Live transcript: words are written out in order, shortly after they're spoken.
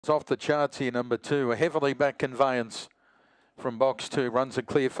Off the charts here, number 2, a heavily back Conveyance from box 2, runs a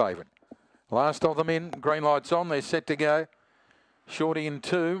clear favourite. Last of them in, green lights on, they're set to go. Shorty in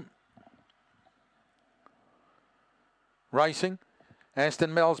 2. Racing.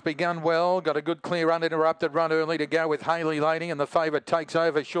 Aston Mel's begun well, got a good clear uninterrupted run early to go with Hayley Lady, and the favourite takes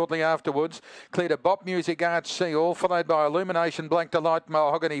over shortly afterwards. Clear to Bop Music Arch Sea, all followed by Illumination Black Delight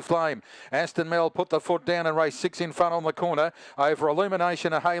Mahogany Flame. Aston Mel put the foot down and raced 6 in front on the corner over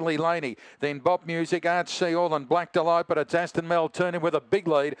Illumination and Hayley Lady. Then Bop Music Arch Sea All and Black Delight, but it's Aston Mel turning with a big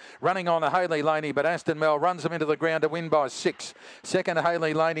lead, running on Hayley Lady, but Aston Mel runs them into the ground to win by 6. Second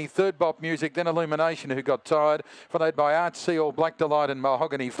Hayley Lady, third Bop Music, then Illumination who got tired, followed by Arch Sea All, Black Delight and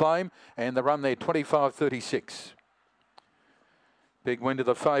Mahogany Flame, and the run there 25.36. Big win to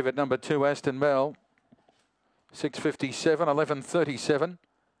the favourite number 2 Aston Mel, 6.57, 11.37,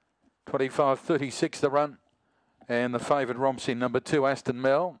 25.36 the run, and the favourite romps in number 2 Aston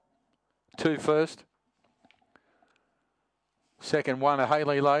Mel, 2 first, second 1 a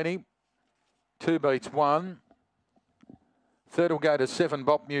Hayley Lady, 2 beats 1, third will go to 7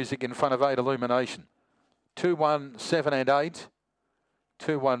 Bop Music in front of 8 Illumination, 2, 1, 7 and 8.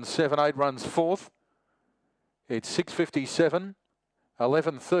 2, 1, 7, 8 runs 4th. It's 6.57,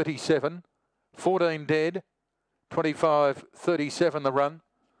 11.37, 14 dead, 25.37 the run.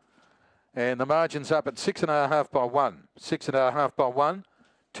 And the margin's up at 6.5 by 1. 6.5 by 1.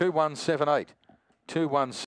 2, 1, 7, 8. 2, 1,